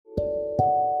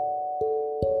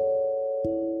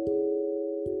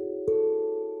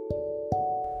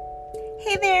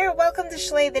Hey there, welcome to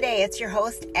Schley the Day. It's your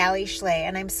host, Alli Schley,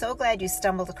 and I'm so glad you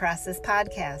stumbled across this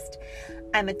podcast.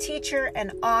 I'm a teacher,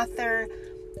 an author,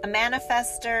 a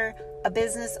manifester, a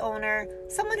business owner,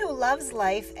 someone who loves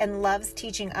life and loves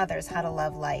teaching others how to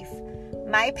love life.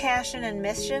 My passion and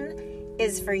mission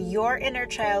is for your inner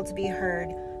child to be heard,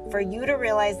 for you to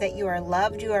realize that you are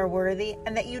loved, you are worthy,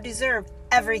 and that you deserve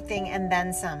everything and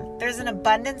then some. There's an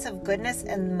abundance of goodness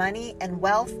and money and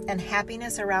wealth and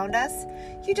happiness around us.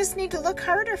 You just need to look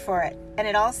harder for it. And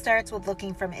it all starts with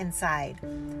looking from inside.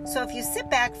 So if you sit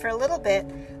back for a little bit,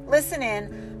 listen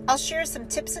in, I'll share some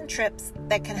tips and trips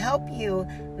that can help you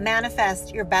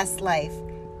manifest your best life.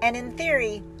 And in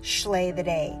theory, Schley the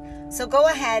day. So go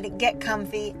ahead, get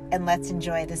comfy, and let's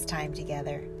enjoy this time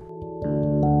together.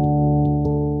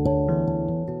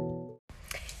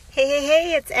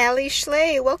 Hey, it's Alli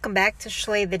Schley. Welcome back to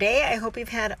Schley the Day. I hope you've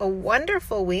had a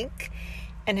wonderful week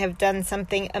and have done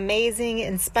something amazing,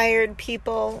 inspired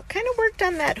people, kind of worked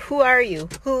on that. Who are you?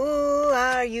 Who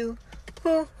are you?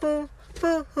 Who?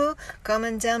 Come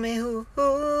and tell me who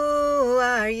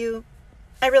are you?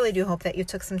 I really do hope that you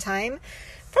took some time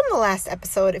from the last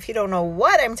episode. If you don't know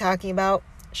what I'm talking about,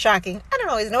 shocking. I don't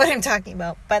always know what I'm talking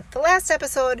about, but the last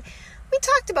episode, we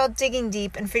talked about digging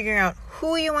deep and figuring out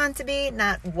who you want to be,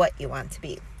 not what you want to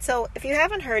be. So if you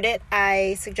haven't heard it,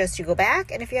 I suggest you go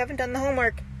back. And if you haven't done the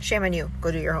homework, shame on you.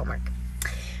 Go do your homework.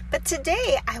 But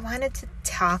today I wanted to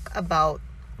talk about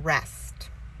rest.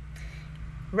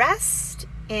 Rest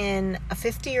in a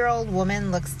 50-year-old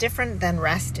woman looks different than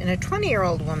rest in a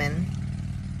 20-year-old woman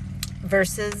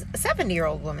versus a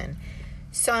 70-year-old woman.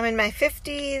 So I'm in my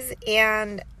 50s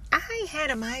and I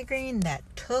had a migraine that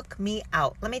took me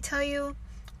out. Let me tell you,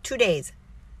 2 days,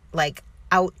 like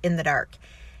out in the dark.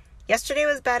 Yesterday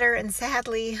was better, and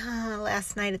sadly,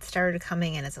 last night it started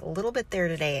coming, and it's a little bit there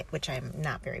today, which I'm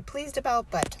not very pleased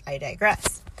about, but I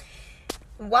digress.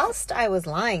 Whilst I was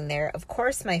lying there, of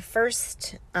course, my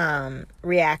first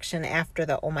reaction after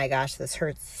the, oh my gosh, this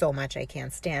hurts so much, I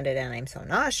can't stand it, and I'm so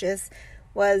nauseous,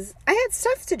 was I had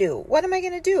stuff to do. What am I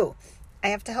going to do? I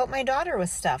have to help my daughter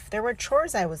with stuff. There were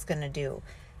chores I was going to do.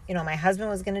 You know, my husband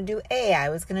was going to do A. I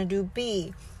was going to do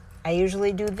B. I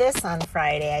usually do this on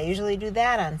Friday. I usually do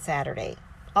that on Saturday.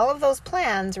 All of those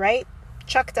plans, right,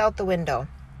 chucked out the window.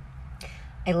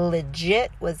 I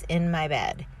legit was in my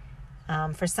bed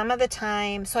for some of the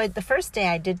time. So the first day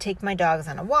I did take my dogs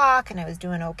on a walk and I was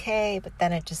doing okay, but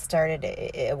then it just started,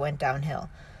 it went downhill.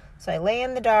 So I lay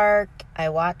in the dark, I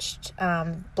watched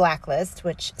Blacklist,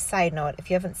 which, side note, if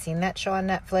you haven't seen that show on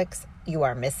Netflix, you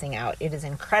are missing out. It is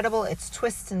incredible. It's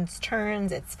twists and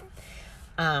turns. It's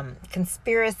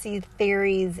conspiracy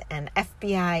theories and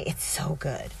FBI. It's so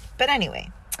good. But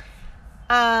anyway,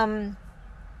 I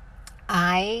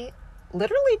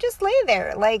literally just lay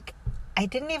there. Like, I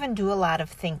didn't even do a lot of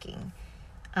thinking.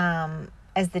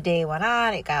 As the day went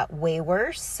on, it got way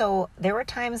worse. So there were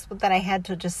times that I had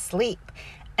to just sleep.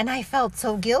 And I felt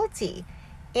so guilty.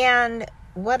 And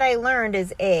what I learned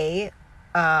is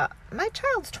my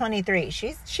child's 23.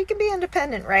 She can be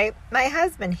independent, right? My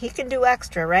husband, he can do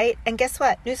extra, right? And guess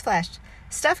what? Newsflash,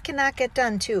 stuff cannot get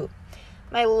done too.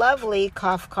 My lovely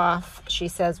cough, she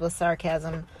says with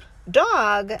sarcasm,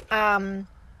 dog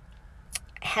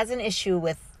has an issue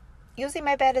with using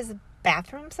my bed as a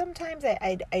bathroom sometimes.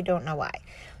 I don't know why.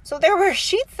 So there were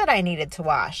sheets that I needed to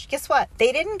wash. Guess what?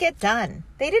 They didn't get done.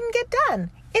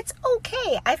 It's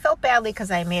okay. I felt badly because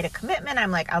I made a commitment.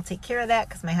 I'm like, I'll take care of that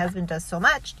because my husband does so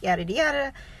much, yada,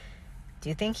 yada. Do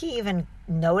you think he even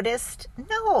noticed?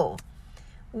 No.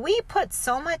 We put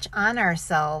so much on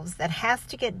ourselves that has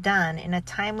to get done in a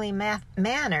timely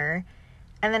manner.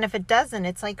 And then if it doesn't,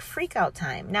 it's like freak out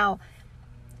time. Now,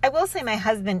 I will say my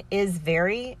husband is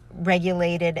very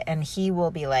regulated and he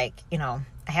will be like,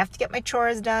 I have to get my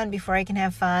chores done before I can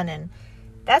have fun. And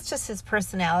that's just his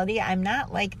personality. I'm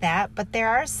not like that, but there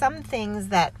are some things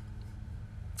that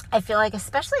I feel like,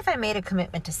 especially if I made a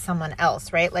commitment to someone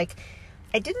else, right? Like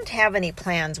I didn't have any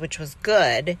plans, which was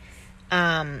good.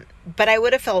 But I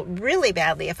would have felt really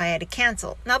badly if I had to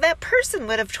cancel. Now that person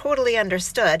would have totally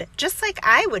understood, just like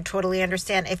I would totally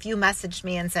understand if you messaged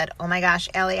me and said, oh my gosh,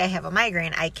 Alli, I have a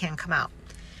migraine. I can't come out.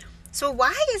 So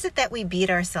why is it that we beat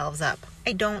ourselves up?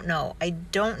 I don't know.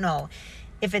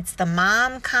 If it's the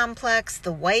mom complex,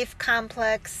 the wife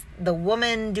complex, the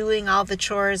woman doing all the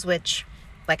chores, which,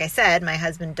 like I said, my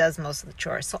husband does most of the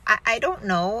chores. So I don't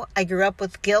know. I grew up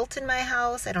with guilt in my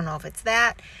house. I don't know if it's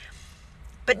that.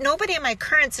 But nobody in my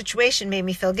current situation made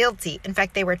me feel guilty. In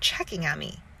fact, they were checking on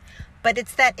me. But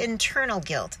it's that internal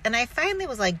guilt. And I finally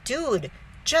was like, dude,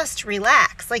 just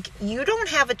relax. Like, you don't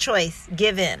have a choice.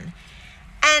 Give in.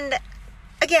 And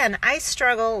again, I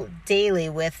struggle daily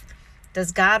with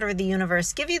Does God or the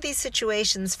universe give you these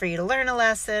situations for you to learn a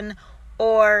lesson?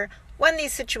 Or when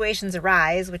these situations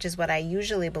arise, which is what I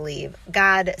usually believe,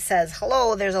 God says,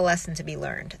 hello, there's a lesson to be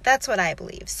learned. That's what I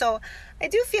believe. So I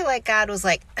do feel like God was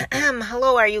like,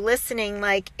 hello, are you listening?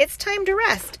 Like, it's time to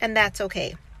rest, and that's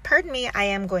okay. Pardon me, I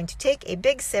am going to take a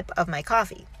big sip of my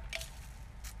coffee.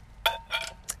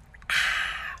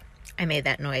 I made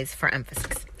that noise for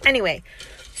emphasis. Anyway,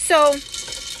 so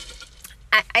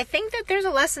I think that there's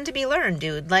a lesson to be learned,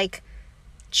 dude. Like,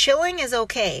 chilling is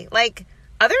okay. Like,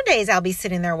 other days I'll be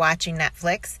sitting there watching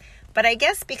Netflix, but I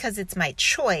guess because it's my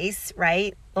choice,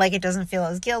 right? Like, it doesn't feel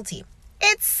as guilty.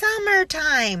 It's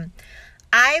summertime.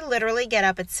 I literally get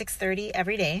up at 6:30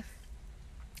 every day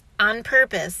on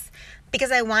purpose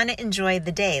because I want to enjoy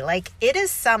the day. Like, it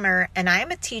is summer and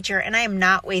I'm a teacher and I am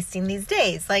not wasting these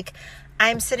days. Like,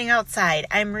 I'm sitting outside,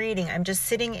 I'm reading, I'm just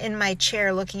sitting in my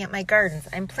chair looking at my gardens,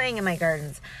 I'm playing in my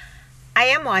gardens. I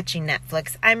am watching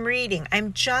Netflix, I'm reading,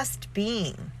 I'm just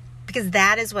being. Because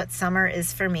that is what summer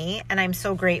is for me, and I'm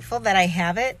so grateful that I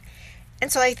have it.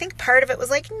 And so I think part of it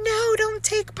was like, no, don't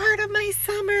take part of my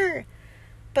summer.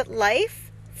 But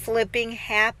life flipping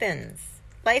happens.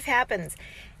 Life happens.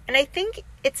 And I think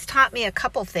it's taught me a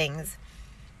couple things.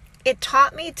 It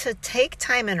taught me to take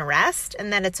time and rest,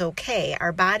 and that it's okay.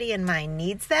 Our body and mind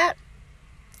needs that.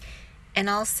 And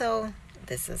also,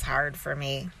 this is hard for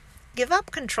me, give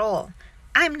up control.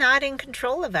 I'm not in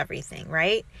control of everything,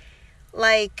 right?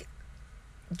 Like,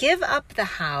 give up the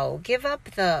how, give up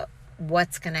the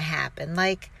what's going to happen.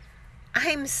 Like,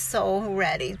 I'm so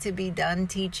ready to be done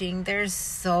teaching. There's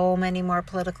so many more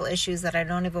political issues that I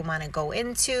don't even want to go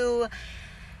into.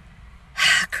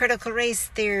 Critical race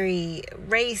theory,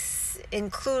 race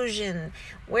inclusion,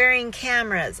 wearing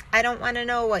cameras. I don't want to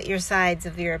know what your sides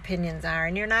of your opinions are,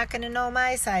 and you're not going to know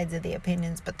my sides of the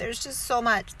opinions, but there's just so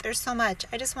much. There's so much.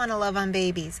 I just want to love on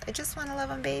babies.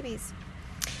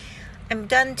 I'm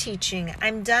done teaching.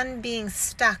 I'm done being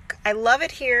stuck. I love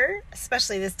it here,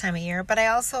 especially this time of year, but I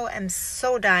also am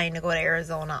so dying to go to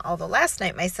Arizona. Although last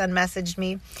night my son messaged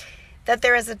me that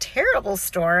there is a terrible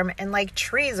storm and like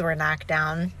trees were knocked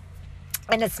down.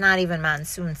 And it's not even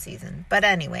monsoon season. But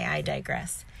anyway, I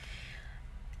digress.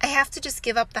 I have to just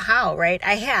give up the how, right?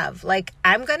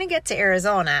 I'm going to get to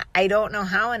Arizona. I don't know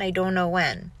how and I don't know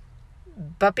when.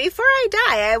 But before I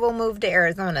die, I will move to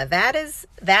Arizona. That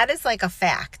is like a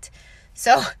fact.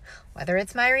 So whether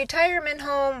it's my retirement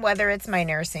home, whether it's my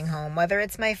nursing home, whether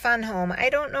it's my fun home, I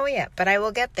don't know yet, but I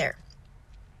will get there.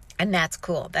 And that's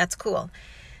cool. That's cool.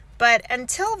 But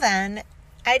until then,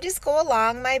 I just go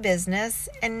along my business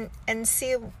and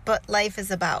see what life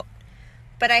is about.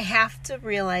 But I have to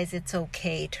realize it's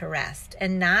okay to rest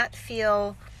and not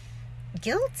feel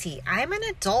guilty. I'm an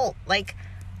adult. Like,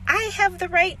 I have the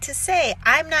right to say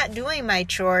I'm not doing my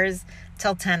chores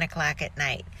till 10 o'clock at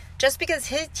night. Just because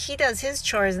he does his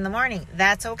chores in the morning,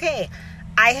 that's okay.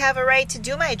 I have a right to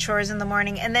do my chores in the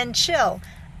morning and then chill.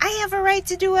 I have a right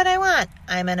to do what I want.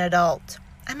 I'm an adult.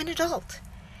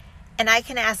 And I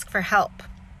can ask for help.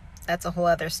 That's a whole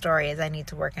other story, as I need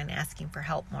to work on asking for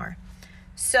help more.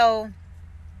 So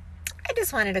I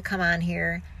just wanted to come on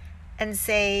here and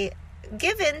say,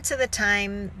 give in to the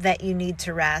time that you need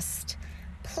to rest.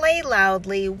 Play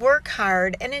loudly, work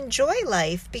hard, and enjoy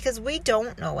life, because we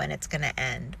don't know when it's going to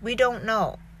end. We don't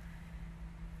know.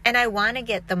 And I want to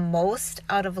get the most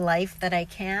out of life that I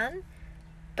can.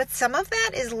 But some of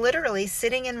that is literally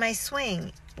sitting in my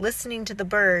swing, listening to the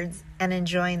birds and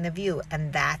enjoying the view.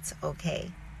 And that's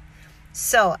okay.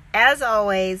 So, as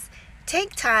always,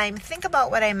 take time, think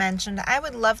about what I mentioned. I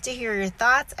would love to hear your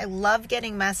thoughts. I love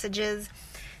getting messages.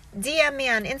 DM me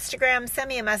on Instagram, send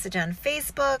me a message on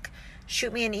Facebook,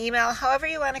 shoot me an email, however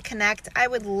you want to connect. I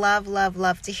would love, love,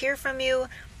 love to hear from you.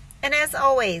 And as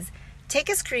always, take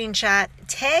a screenshot,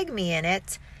 tag me in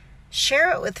it,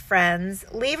 share it with friends,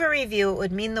 leave a review. It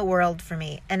would mean the world for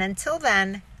me. And until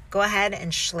then, go ahead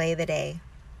and schley the day.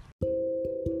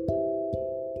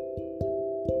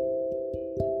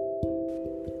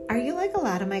 Are you like a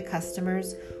lot of my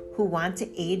customers who want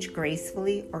to age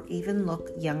gracefully or even look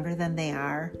younger than they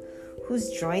are? Whose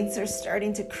joints are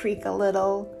starting to creak a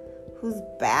little? Whose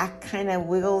back kind of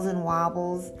wiggles and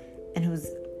wobbles? And whose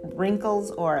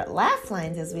wrinkles, or laugh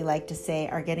lines as we like to say,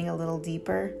 are getting a little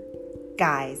deeper?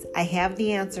 Guys, I have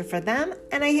the answer for them,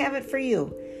 and I have it for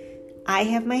you. I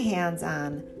have my hands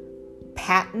on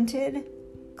patented,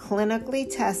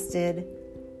 clinically tested,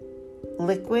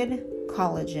 liquid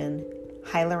collagen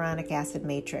hyaluronic acid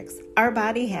matrix. Our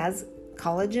body has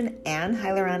collagen and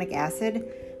hyaluronic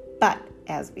acid, but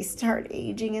as we start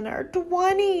aging in our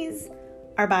 20s,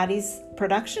 our body's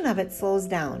production of it slows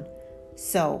down.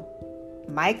 So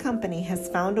my company has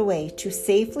found a way to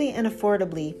safely and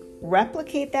affordably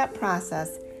replicate that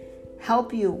process,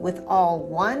 help you with all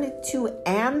 1, 2,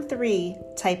 and 3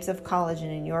 types of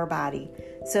collagen in your body.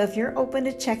 So if you're open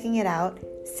to checking it out,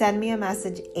 send me a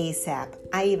message ASAP.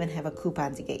 I even have a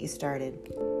coupon to get you started.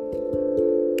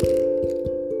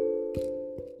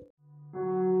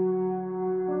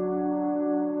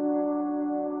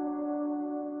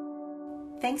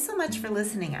 Thanks so much for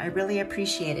listening. I really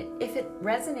appreciate it. If it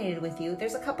resonated with you,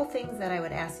 there's a couple things that I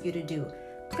would ask you to do.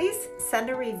 Please send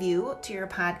a review to your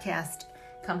podcast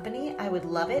company. I would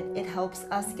love it. It helps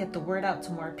us get the word out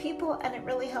to more people, and it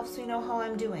really helps me know how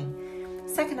I'm doing.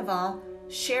 Second of all,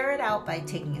 share it out by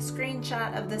taking a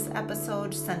screenshot of this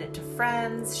episode, send it to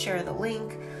friends, share the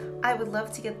link. I would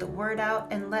love to get the word out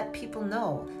and let people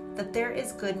know that there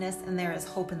is goodness and there is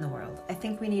hope in the world. I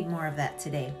think we need more of that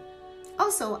today.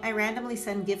 Also, I randomly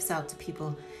send gifts out to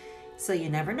people, so you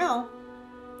never know.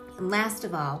 And last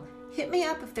of all, hit me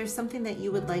up if there's something that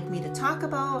you would like me to talk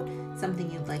about,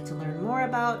 something you'd like to learn more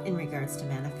about in regards to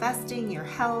manifesting, your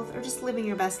health, or just living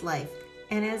your best life.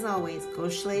 And as always, go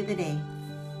Schley the day.